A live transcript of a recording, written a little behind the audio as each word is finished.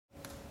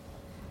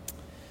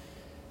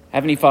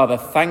Heavenly Father,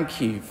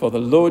 thank you for the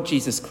Lord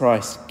Jesus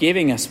Christ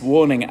giving us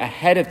warning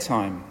ahead of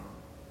time.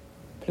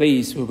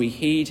 Please, will we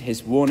heed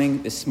his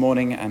warning this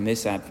morning and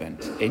this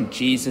Advent? In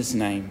Jesus'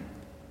 name,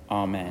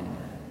 amen.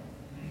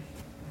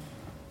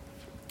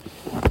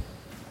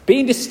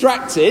 Being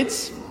distracted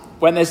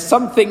when there's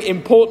something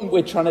important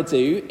we're trying to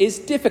do is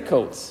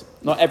difficult.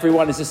 Not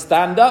everyone is a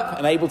stand-up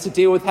and able to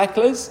deal with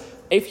hecklers.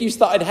 If you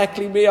started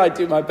heckling me, I'd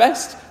do my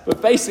best.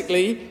 But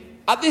basically,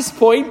 at this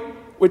point,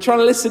 we're trying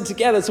to listen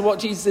together to what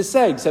Jesus is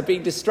saying. So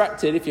being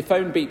distracted, if your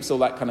phone beeps, all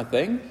that kind of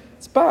thing,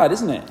 it's bad,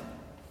 isn't it?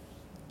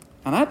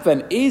 And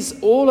Advent is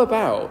all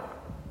about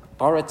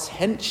our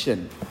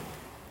attention.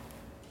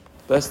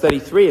 Verse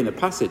 33 in the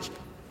passage,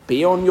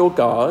 be on your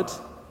guard,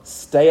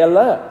 stay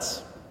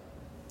alert.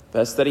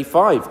 Verse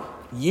 35,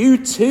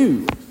 you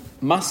too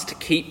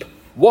must keep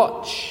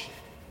watch.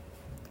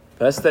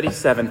 Verse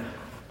 37,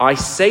 I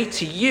say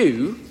to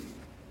you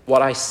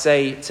what I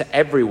say to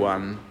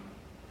everyone,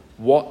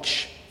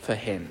 watch for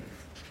him.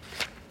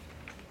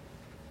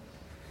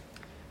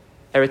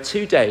 There are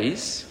 2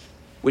 days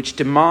which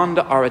demand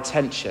our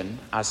attention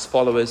as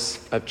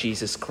followers of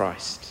Jesus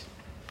Christ.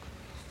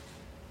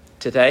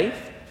 Today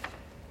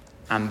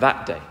and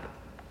that day.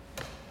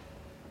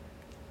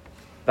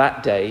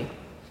 That day,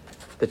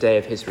 the day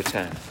of his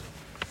return.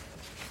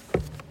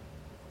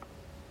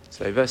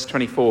 So verse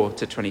 24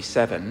 to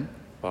 27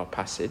 of our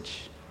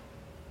passage.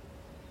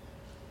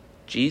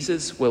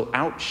 Jesus will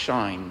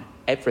outshine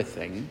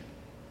everything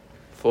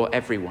for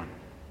everyone.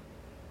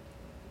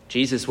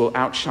 Jesus will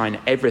outshine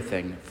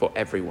everything for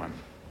everyone.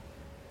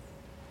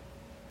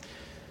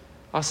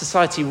 Our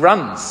society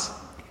runs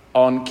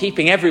on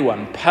keeping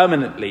everyone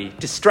permanently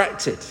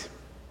distracted. Can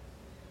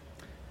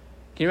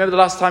you remember the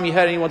last time you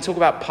heard anyone talk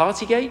about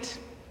Partygate?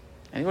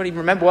 Anyone even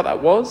remember what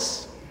that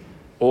was?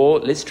 Or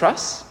Liz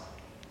Truss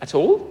at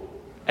all?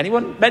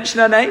 Anyone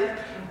mention her name?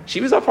 She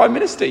was our Prime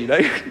Minister,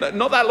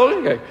 not that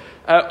long ago.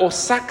 Or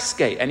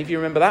Saxgate. Any of you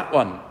remember that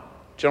one?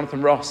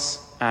 Jonathan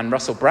Ross and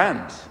Russell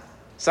Brand.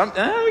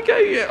 There we go.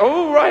 Yeah.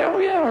 Oh, right. Oh,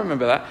 yeah, I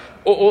remember that.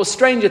 Or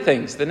Stranger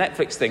Things, the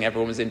Netflix thing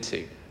everyone was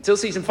into. Until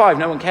season 5,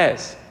 no one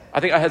cares. I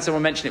think I heard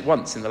someone mention it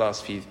once in the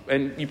last few.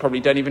 And you probably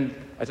don't even,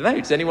 I don't know,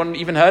 has anyone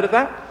even heard of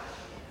that?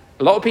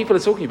 A lot of people are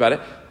talking about it.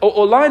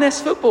 Or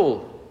Lioness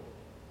football.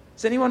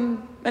 Has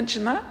anyone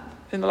mentioned that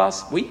in the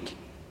last week?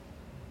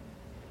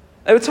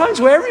 There were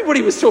times where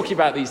everybody was talking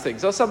about these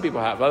things. Or some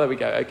people have. Oh, there we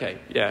go. Okay,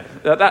 yeah.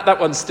 That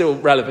one's still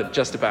relevant,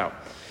 just about.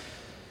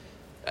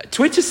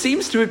 Twitter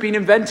seems to have been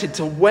invented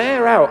to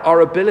wear out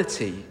our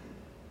ability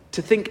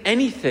to think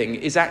anything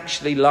is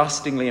actually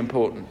lastingly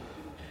important.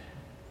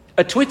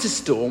 A Twitter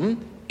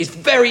storm is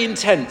very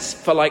intense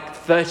for like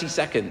 30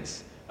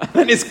 seconds, and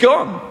then it's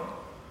gone.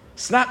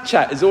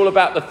 Snapchat is all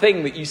about the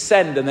thing that you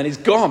send and then it's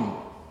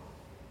gone.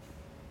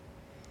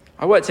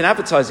 I worked in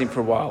advertising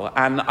for a while,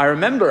 and I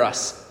remember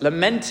us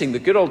lamenting the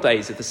good old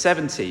days of the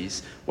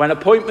 70s when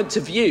appointment to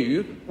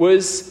view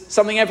was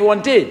something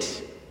everyone did.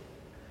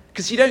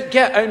 Because you don't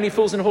get Only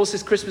Fools and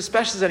Horses Christmas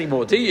specials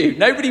anymore, do you?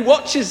 Nobody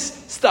watches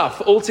stuff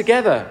all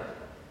together.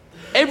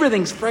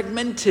 Everything's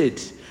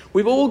fragmented.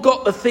 We've all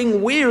got the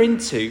thing we're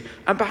into,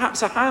 and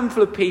perhaps a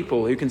handful of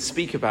people who can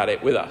speak about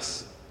it with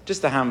us.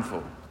 Just a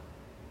handful.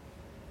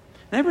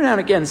 And every now and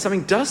again,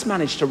 something does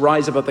manage to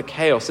rise above the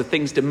chaos of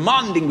things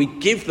demanding we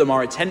give them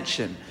our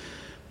attention.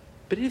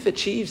 But if it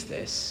achieves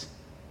this,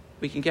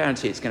 we can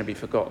guarantee it's going to be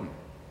forgotten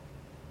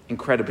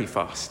incredibly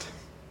fast.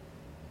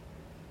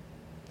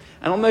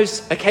 And on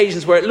those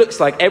occasions where it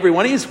looks like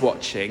everyone is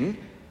watching,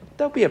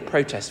 there'll be a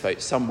protest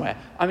vote somewhere.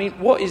 I mean,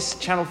 what is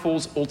Channel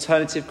 4's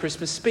alternative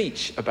Christmas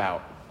speech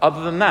about?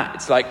 Other than that,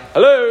 it's like,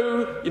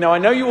 hello, I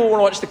know you all want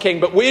to watch the King,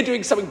 but we're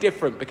doing something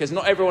different because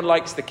not everyone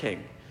likes the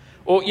King.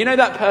 Or,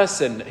 that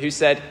person who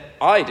said,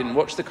 I didn't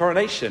watch the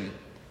coronation,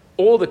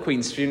 or the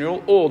Queen's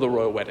funeral, or the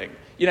royal wedding.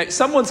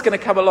 Someone's going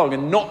to come along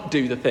and not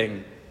do the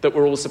thing that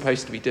we're all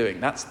supposed to be doing.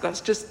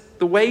 That's just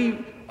the way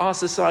our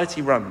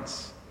society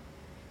runs.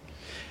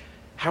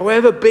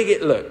 However big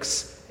it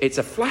looks, it's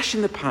a flash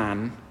in the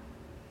pan,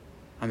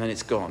 and then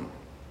it's gone.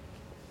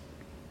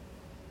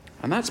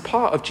 And that's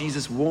part of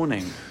Jesus'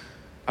 warning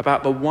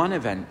about the one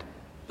event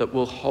that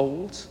will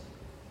hold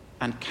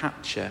and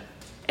capture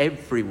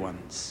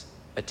everyone's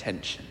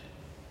attention.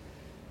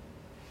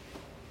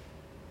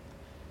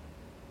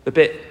 The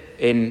bit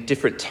in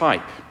different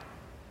type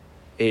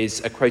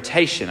is a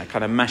quotation, a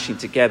kind of mashing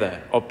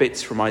together of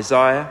bits from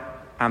Isaiah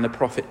and the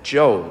prophet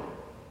Joel.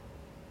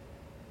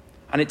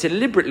 And it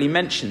deliberately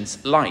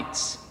mentions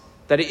lights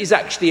that it is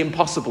actually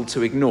impossible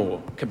to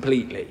ignore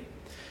completely.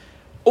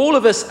 All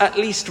of us at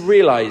least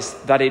realise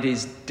that it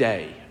is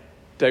day,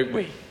 don't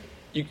we?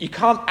 You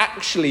can't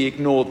actually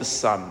ignore the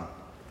sun.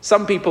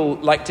 Some people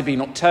like to be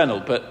nocturnal,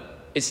 but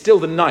it's still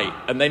the night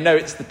and they know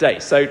it's the day.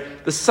 So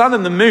the sun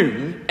and the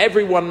moon,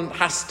 everyone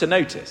has to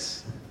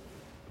notice.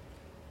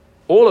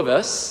 All of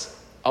us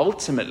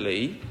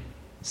ultimately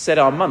set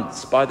our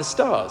months by the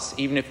stars,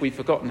 even if we've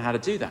forgotten how to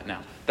do that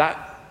now.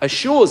 That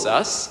assures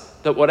us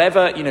that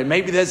whatever,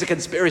 maybe there's a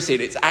conspiracy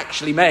and it's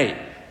actually May.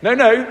 No,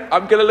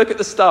 I'm going to look at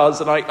the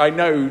stars and I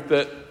know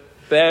that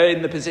they're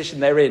in the position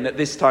they're in at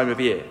this time of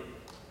year.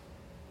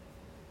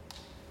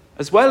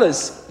 As well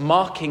as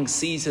marking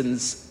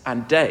seasons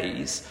and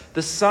days,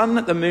 the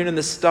sun, the moon, and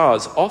the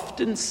stars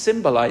often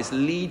symbolize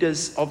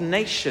leaders of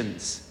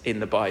nations in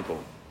the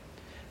Bible.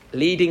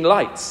 Leading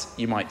lights,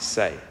 you might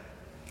say.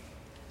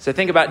 So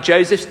think about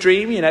Joseph's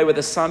dream, where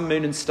the sun,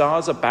 moon, and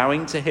stars are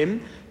bowing to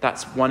him.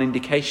 That's one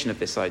indication of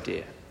this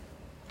idea.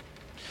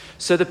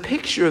 So the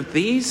picture of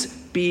these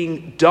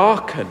being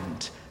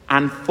darkened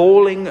and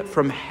falling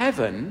from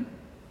heaven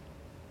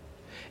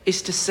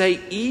is to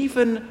say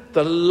even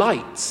the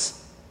lights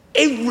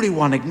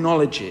everyone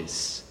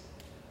acknowledges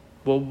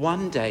will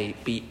one day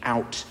be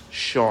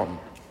outshone.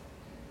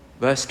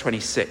 Verse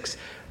 26,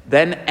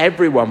 then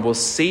everyone will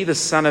see the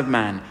Son of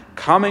Man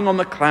coming on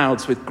the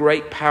clouds with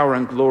great power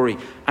and glory,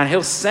 and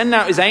he'll send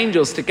out his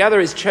angels to gather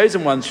his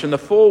chosen ones from the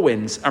four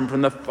winds and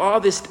from the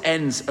farthest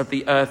ends of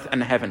the earth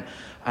and heaven.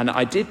 And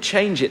I did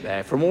change it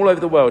there. From all over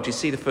the world, you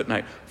see the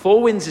footnote.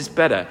 Four winds is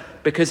better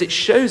because it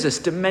shows us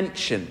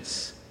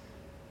dimensions.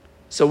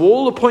 So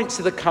all the points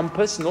of the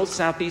compass, north,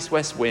 south, east,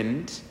 west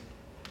wind,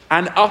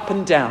 and up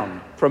and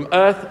down, from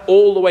earth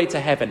all the way to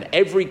heaven.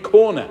 Every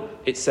corner,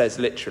 it says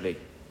literally.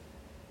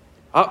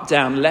 Up,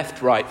 down,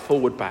 left, right,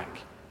 forward, back.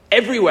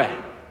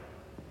 Everywhere.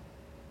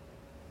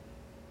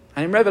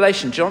 And in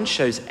Revelation, John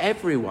shows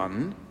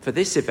everyone for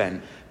this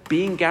event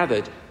being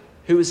gathered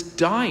who has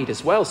died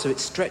as well. So it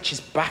stretches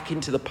back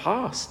into the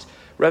past.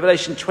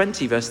 Revelation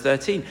 20, verse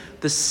 13.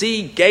 The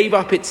sea gave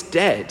up its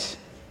dead,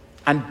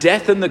 and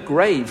death and the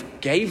grave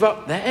gave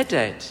up their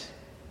dead.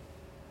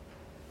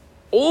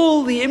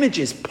 All the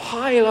images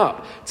pile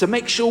up to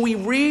make sure we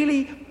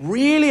really,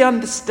 really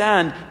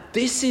understand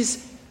this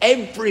is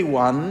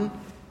everyone,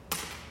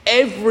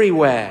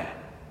 everywhere.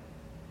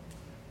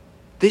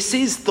 This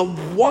is the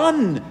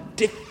one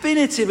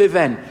definitive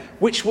event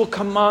which will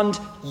command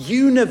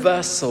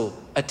universal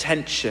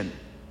attention.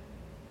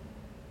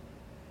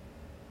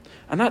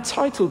 And that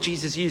title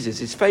Jesus uses,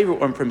 his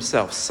favourite one for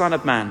himself, Son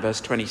of Man,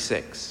 verse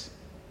 26.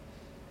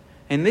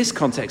 In this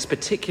context,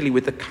 particularly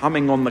with the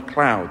coming on the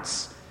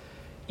clouds,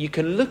 you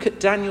can look at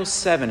Daniel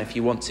 7 if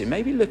you want to.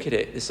 Maybe look at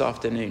it this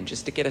afternoon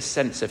just to get a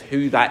sense of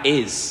who that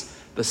is,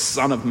 the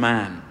Son of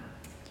Man.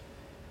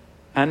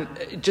 And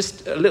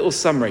just a little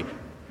summary.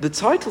 The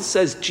title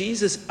says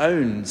Jesus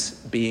owns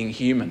being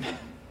human.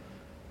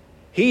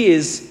 He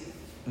is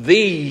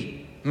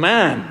the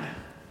man.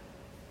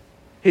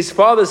 His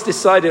Father's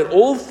decided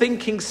all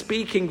thinking,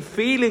 speaking,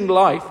 feeling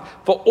life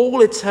for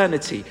all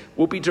eternity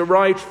will be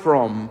derived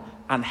from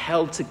and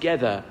held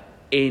together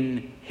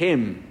in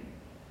him.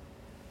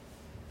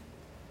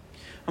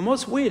 And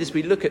what's weird as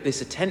we look at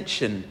this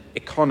attention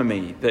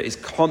economy that is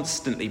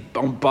constantly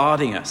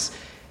bombarding us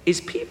is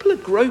people are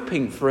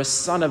groping for a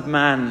Son of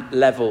Man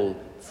level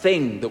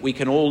thing that we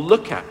can all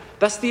look at.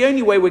 That's the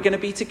only way we're going to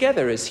be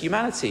together as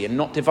humanity and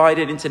not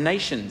divided into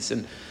nations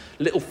and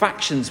little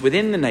factions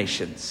within the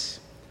nations.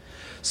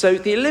 So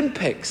the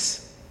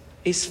Olympics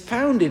is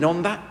founded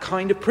on that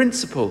kind of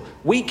principle.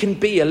 We can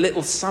be a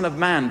little Son of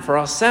Man for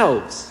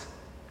ourselves.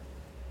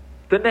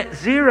 The net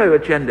zero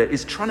agenda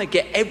is trying to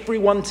get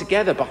everyone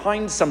together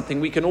behind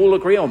something we can all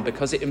agree on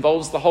because it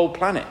involves the whole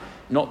planet.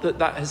 Not that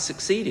that has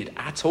succeeded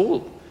at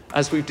all,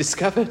 as we've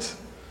discovered.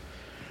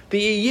 The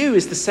EU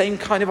is the same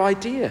kind of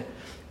idea.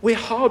 We're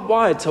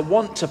hardwired to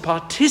want to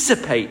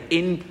participate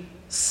in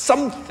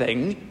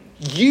something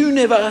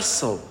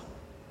universal.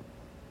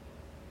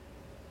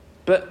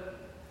 But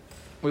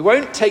we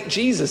won't take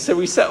Jesus, so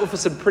we settle for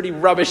some pretty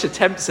rubbish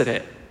attempts at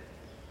it.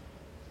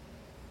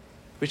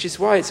 Which is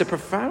why it's a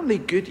profoundly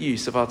good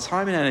use of our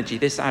time and energy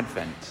this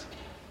Advent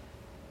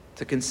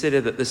to consider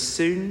that the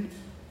soon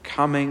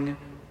coming,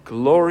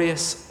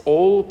 glorious,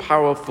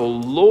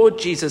 all-powerful Lord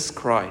Jesus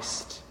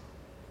Christ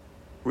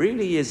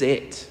really is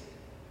it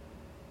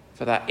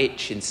for that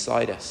itch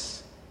inside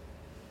us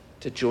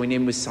to join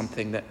in with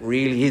something that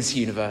really is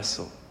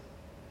universal.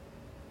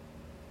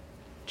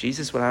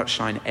 Jesus will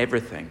outshine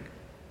everything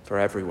for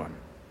everyone.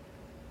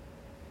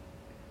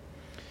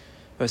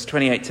 Verse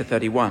 28 to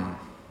 31.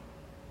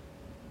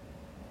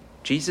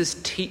 Jesus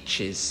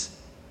teaches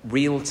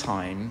real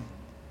time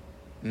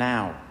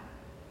now.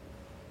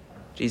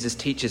 Jesus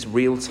teaches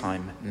real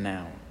time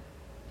now.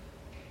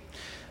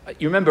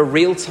 You remember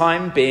real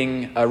time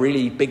being a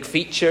really big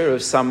feature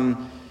of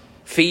some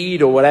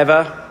feed or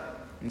whatever?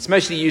 It's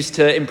mostly used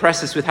to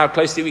impress us with how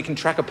closely we can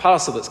track a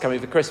parcel that's coming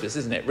for Christmas,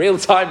 isn't it? Real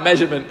time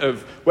measurement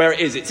of where it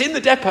is. It's in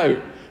the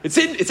depot.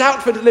 It's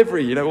out for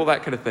delivery, all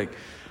that kind of thing.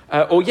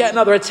 Or yet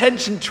another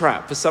attention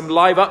trap for some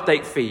live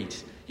update feed,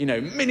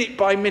 minute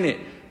by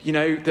minute.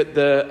 That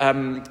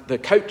the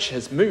coach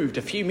has moved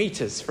a few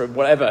meters from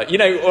whatever.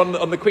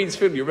 On the Queen's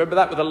film, you remember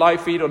that with a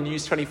live feed on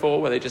News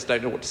 24 where they just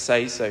don't know what to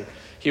say, so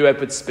Hugh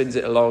Edwards spins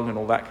it along and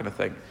all that kind of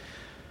thing.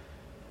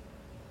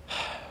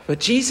 But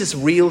Jesus'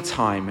 real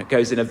time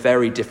goes in a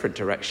very different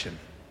direction.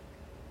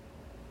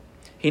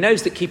 He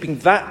knows that keeping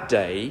that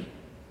day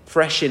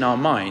fresh in our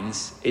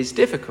minds is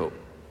difficult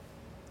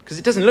because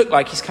it doesn't look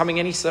like he's coming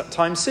any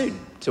time soon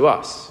to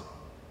us.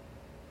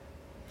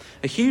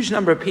 A huge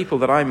number of people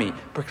that I meet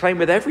proclaim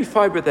with every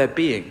fibre of their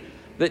being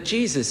that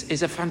Jesus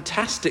is a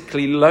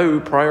fantastically low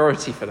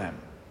priority for them.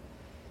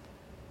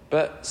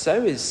 But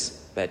so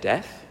is their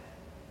death.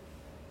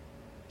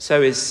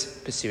 So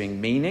is pursuing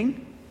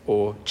meaning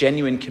or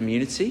genuine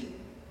community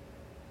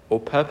or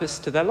purpose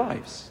to their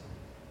lives.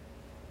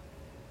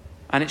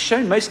 And it's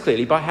shown most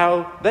clearly by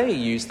how they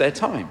use their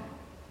time,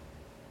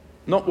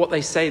 not what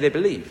they say they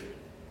believe.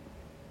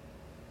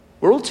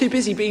 We're all too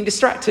busy being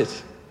distracted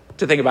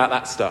to think about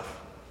that stuff.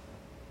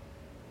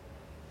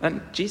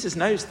 And Jesus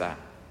knows that.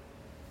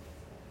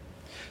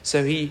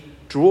 So he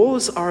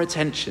draws our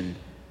attention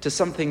to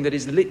something that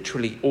is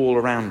literally all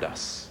around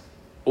us,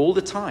 all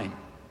the time,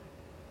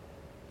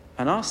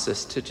 and asks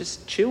us to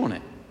just chew on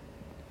it.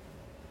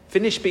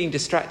 Finish being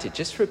distracted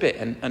just for a bit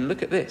and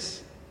look at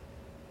this.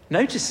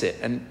 Notice it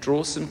and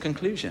draw some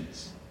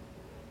conclusions.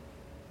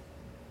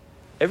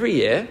 Every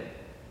year,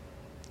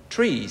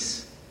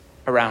 trees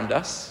around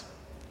us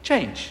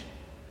change.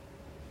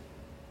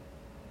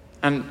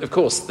 And of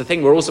course, the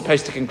thing we're all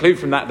supposed to conclude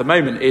from that at the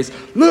moment is,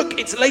 look,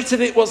 it's later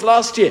than it was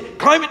last year.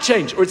 Climate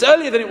change. Or it's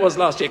earlier than it was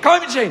last year.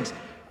 Climate change.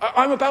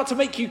 I'm about to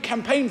make you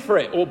campaign for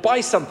it or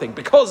buy something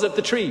because of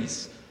the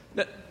trees.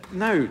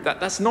 No,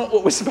 that's not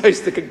what we're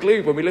supposed to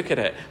conclude when we look at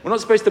it. We're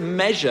not supposed to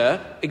measure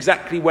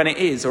exactly when it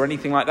is or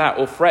anything like that,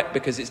 or fret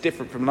because it's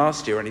different from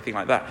last year or anything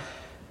like that.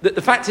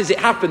 The fact is, it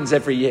happens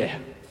every year.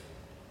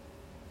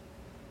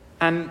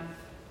 And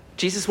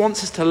Jesus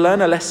wants us to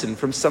learn a lesson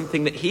from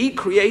something that he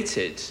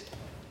created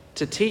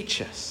to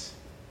teach us.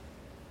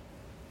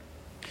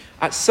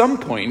 At some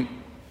point,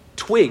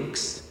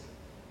 twigs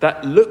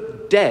that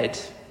look dead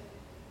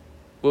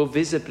will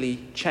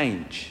visibly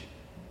change.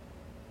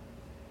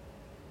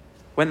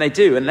 When they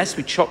do, unless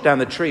we chop down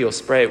the tree or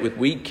spray it with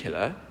weed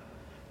killer,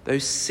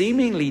 those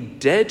seemingly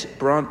dead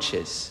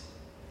branches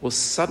will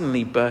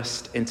suddenly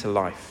burst into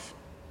life.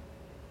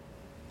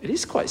 It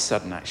is quite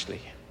sudden,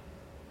 actually.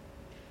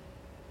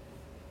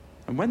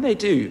 And when they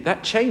do,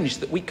 that change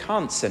that we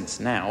can't sense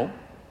now,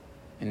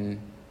 in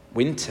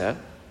winter,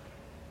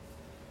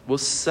 will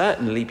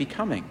certainly be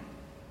coming.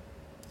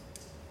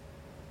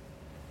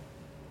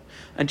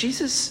 And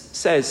Jesus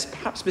says,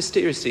 perhaps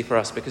mysteriously for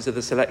us because of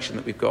the selection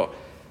that we've got,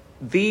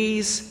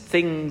 these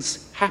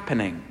things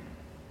happening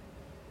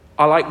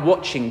are like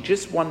watching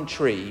just one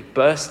tree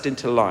burst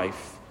into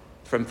life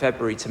from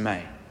February to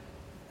May.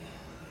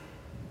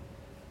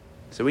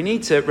 So we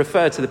need to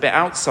refer to the bit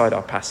outside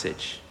our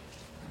passage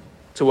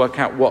to work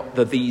out what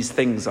these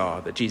things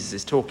are that Jesus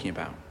is talking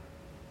about.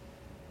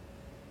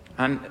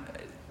 And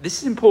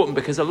this is important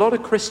because a lot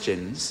of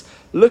Christians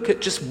look at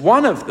just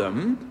one of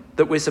them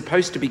that we're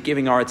supposed to be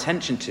giving our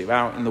attention to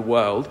out in the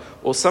world,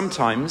 or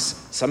sometimes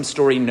some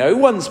story no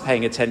one's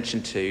paying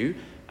attention to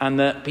and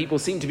that people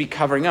seem to be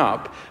covering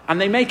up, and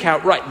they make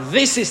out, right,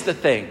 this is the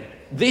thing.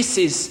 This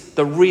is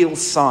the real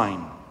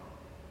sign.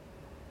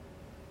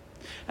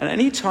 And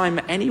any time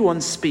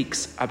anyone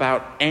speaks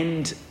about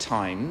end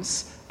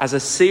times as a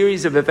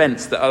series of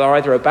events that are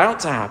either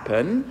about to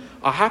happen,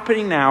 are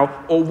happening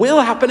now, or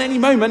will happen any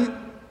moment,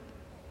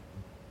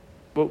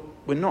 well,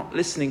 we're not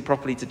listening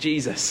properly to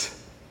Jesus.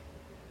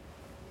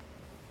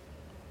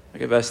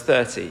 Look at verse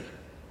 30. It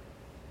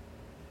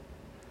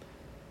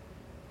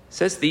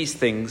says these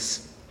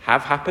things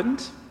have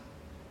happened,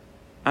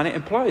 and it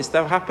implies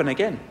they'll happen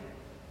again.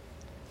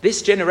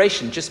 This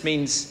generation just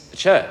means the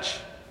church,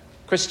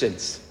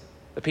 Christians,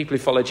 the people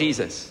who follow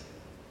Jesus.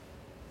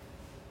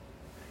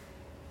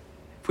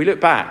 If we look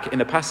back in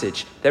the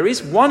passage, there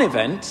is one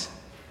event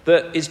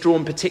that is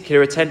drawn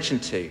particular attention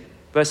to.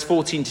 Verse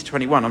 14 to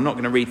 21, I'm not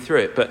going to read through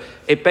it, but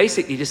it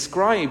basically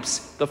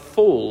describes the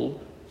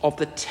fall of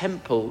the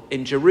temple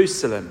in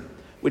Jerusalem,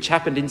 which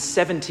happened in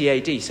 70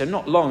 AD, so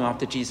not long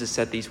after Jesus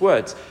said these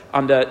words,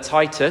 under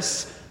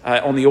Titus,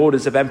 on the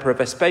orders of Emperor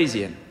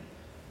Vespasian.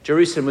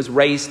 Jerusalem was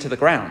razed to the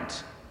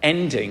ground,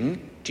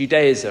 ending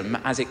Judaism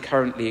as it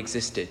currently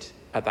existed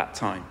at that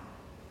time.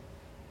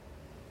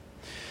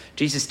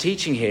 Jesus'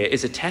 teaching here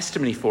is a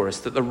testimony for us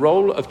that the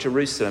role of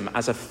Jerusalem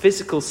as a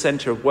physical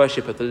centre of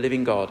worship of the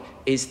living God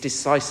is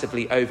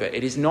decisively over.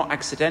 It is not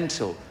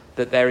accidental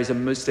that there is a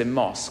Muslim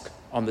mosque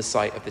on the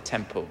site of the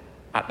temple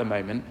at the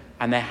moment,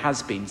 and there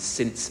has been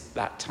since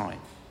that time,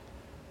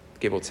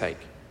 give or take.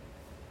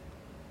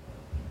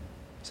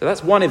 So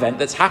that's one event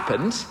that's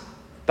happened,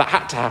 that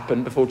had to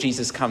happen before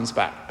Jesus comes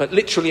back, but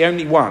literally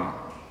only one.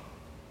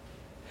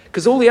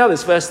 Because all the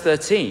others, verse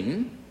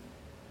 13,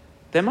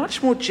 they're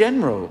much more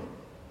general.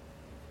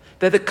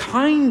 They're the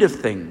kind of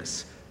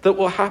things that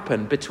will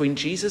happen between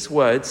Jesus'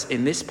 words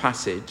in this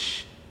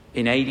passage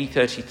in AD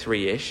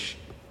 33-ish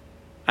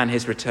and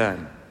his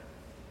return.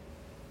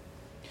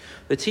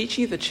 The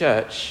teaching of the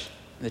church,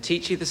 the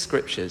teaching of the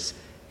scriptures,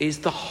 is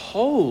the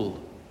whole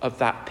of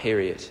that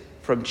period,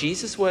 from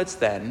Jesus' words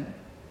then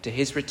to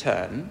his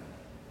return,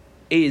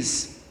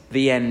 is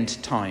the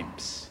end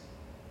times.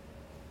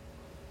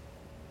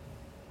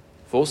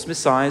 False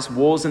messiahs,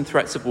 wars and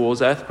threats of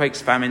wars,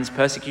 earthquakes, famines,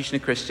 persecution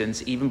of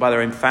Christians, even by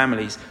their own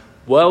families,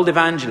 world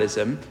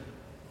evangelism,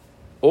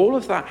 all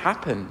of that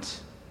happened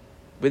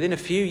within a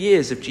few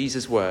years of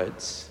Jesus'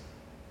 words,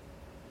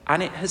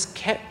 and it has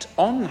kept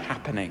on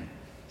happening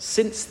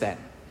since then.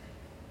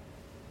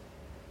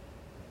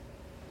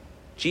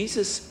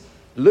 Jesus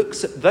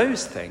looks at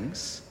those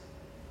things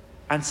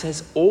and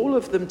says all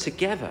of them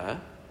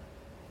together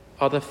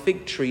are the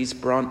fig tree's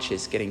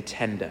branches getting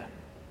tender.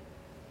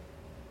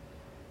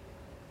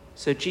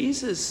 So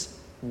Jesus'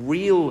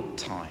 real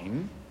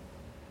time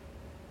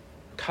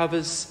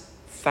covers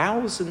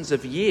thousands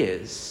of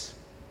years,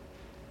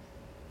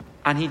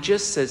 and he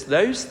just says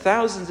those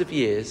thousands of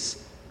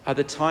years are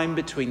the time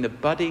between the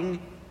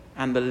budding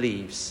and the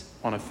leaves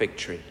on a fig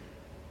tree.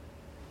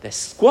 They're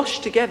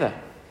squashed together.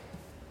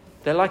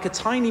 They're like a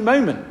tiny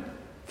moment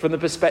from the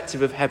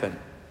perspective of heaven.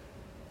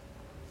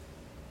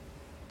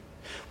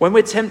 When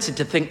we're tempted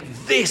to think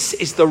this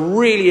is the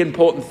really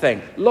important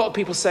thing, a lot of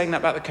people saying that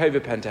about the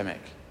COVID pandemic.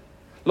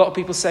 A lot of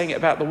people saying it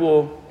about the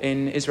war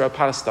in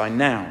Israel-Palestine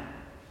now.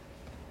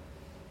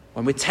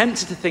 When we're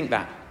tempted to think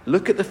that,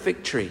 look at the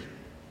fig tree.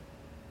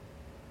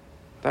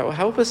 That will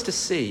help us to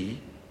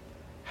see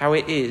how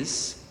it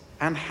is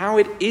and how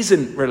it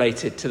isn't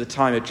related to the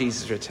time of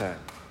Jesus' return.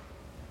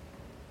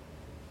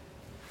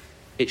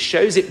 It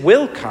shows it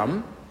will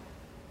come,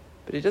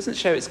 but it doesn't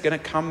show it's going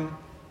to come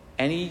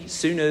any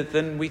sooner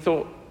than we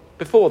thought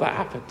before that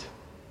happened.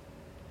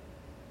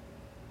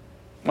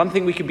 One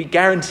thing we can be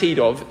guaranteed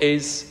of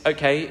is,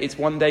 okay, it's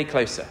one day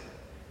closer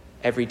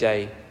every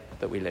day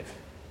that we live.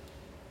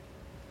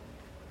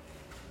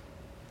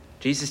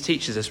 Jesus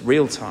teaches us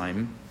real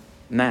time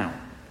now.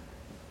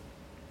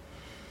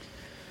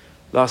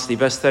 Lastly,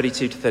 verse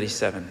 32 to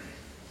 37.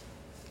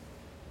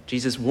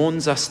 Jesus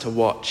warns us to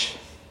watch.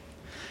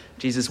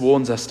 Jesus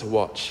warns us to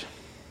watch.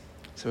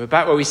 So we're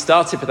back where we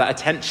started with that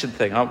attention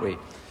thing, aren't we?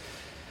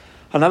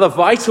 Another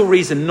vital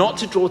reason not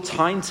to draw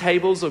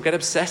timetables or get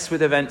obsessed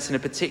with events in a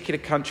particular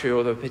country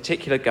or a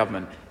particular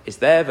government is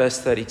there, verse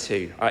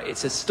 32.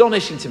 It's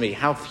astonishing to me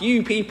how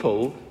few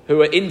people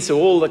who are into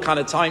all the kind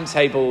of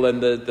timetable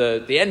and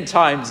the end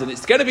times, and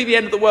it's going to be the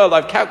end of the world,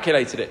 I've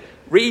calculated it.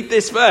 Read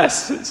this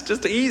verse. It's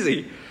just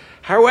easy.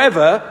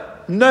 However,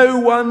 no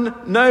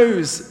one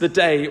knows the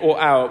day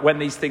or hour when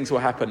these things will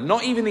happen.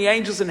 Not even the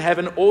angels in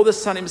heaven or the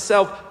Son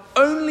himself.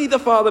 Only the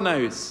Father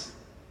knows.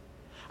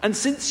 And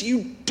since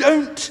you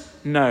don't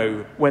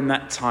know when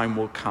that time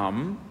will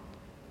come,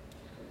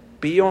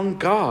 be on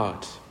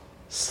guard.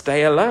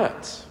 Stay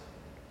alert.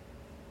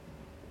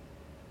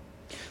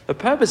 The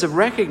purpose of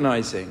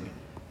recognizing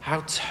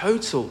how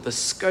total the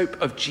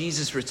scope of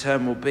Jesus'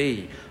 return will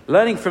be,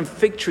 learning from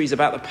fig trees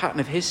about the pattern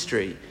of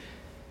history,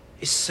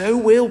 is so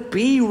we'll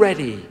be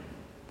ready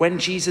when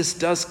Jesus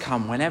does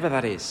come, whenever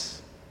that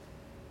is.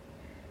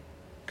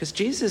 Because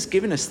Jesus has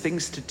given us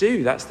things to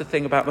do. That's the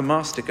thing about the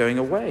master going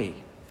away.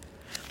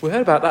 We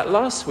heard about that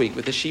last week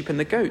with the sheep and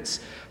the goats.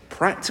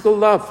 Practical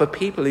love for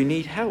people who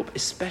need help,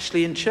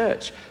 especially in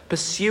church.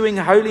 Pursuing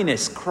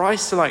holiness,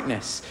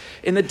 Christ-likeness.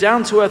 In the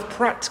down-to-earth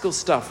practical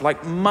stuff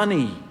like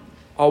money,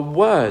 our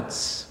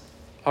words,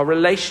 our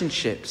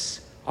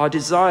relationships, our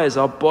desires,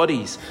 our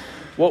bodies,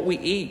 what we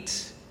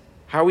eat,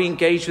 how we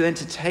engage with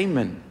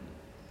entertainment,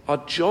 our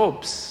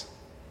jobs,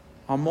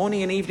 our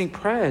morning and evening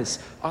prayers,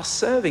 our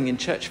serving in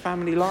church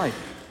family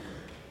life.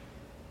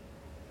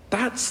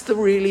 That's the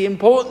really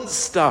important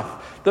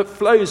stuff that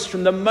flows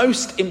from the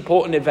most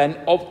important event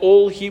of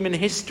all human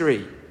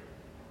history.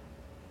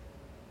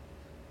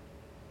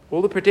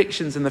 All the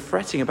predictions and the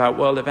fretting about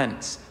world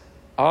events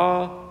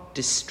are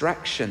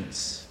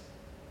distractions.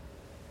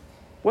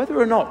 Whether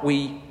or not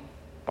we,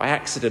 by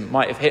accident,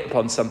 might have hit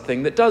upon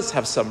something that does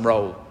have some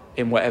role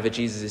in whatever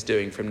Jesus is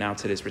doing from now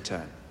till his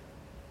return.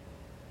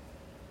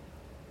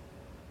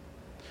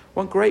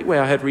 One great way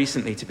I heard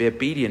recently to be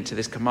obedient to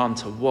this command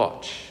to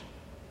watch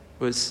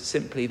was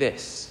simply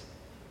this.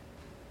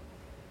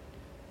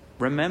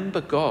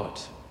 Remember God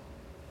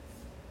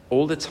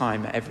all the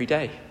time, every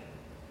day.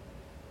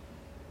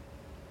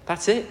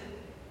 That's it.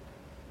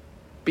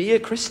 Be a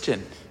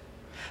Christian.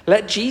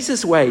 Let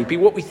Jesus' way be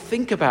what we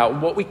think about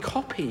and what we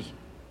copy,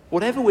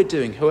 whatever we're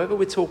doing, whoever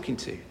we're talking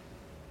to.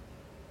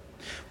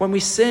 When we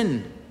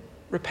sin,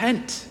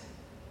 repent.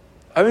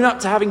 Own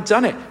up to having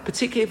done it,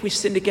 particularly if we've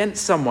sinned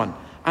against someone,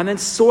 and then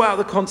sort out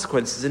the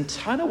consequences and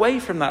turn away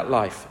from that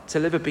life to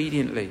live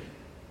obediently.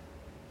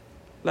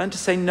 Learn to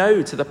say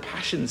no to the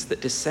passions that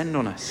descend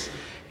on us.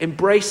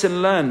 Embrace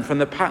and learn from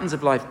the patterns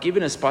of life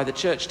given us by the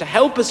church to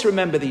help us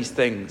remember these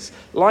things,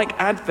 like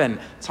Advent,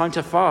 time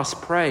to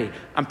fast, pray,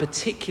 and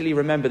particularly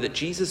remember that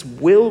Jesus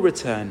will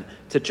return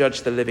to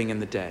judge the living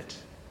and the dead.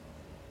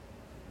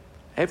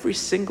 Every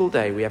single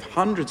day we have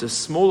hundreds of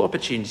small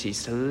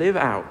opportunities to live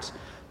out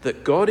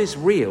that God is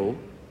real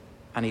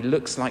and he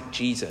looks like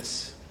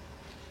Jesus.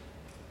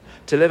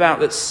 To live out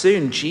that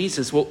soon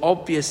Jesus will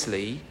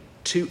obviously,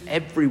 to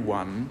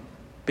everyone,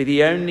 be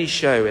the only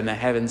show in the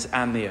heavens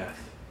and the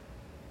earth.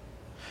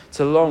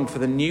 To long for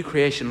the new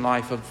creation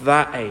life of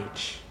that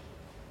age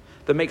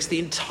that makes the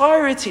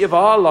entirety of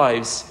our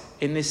lives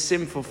in this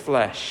sinful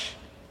flesh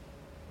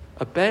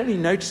a barely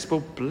noticeable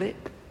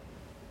blip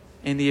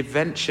in the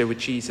adventure with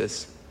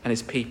Jesus and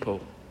his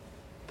people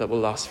that will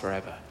last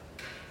forever.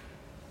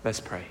 Let's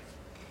pray.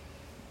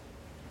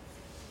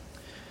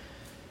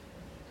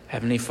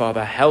 Heavenly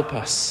Father, help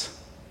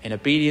us in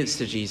obedience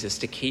to Jesus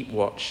to keep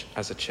watch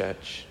as a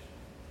church.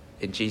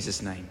 In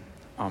Jesus' name,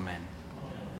 amen.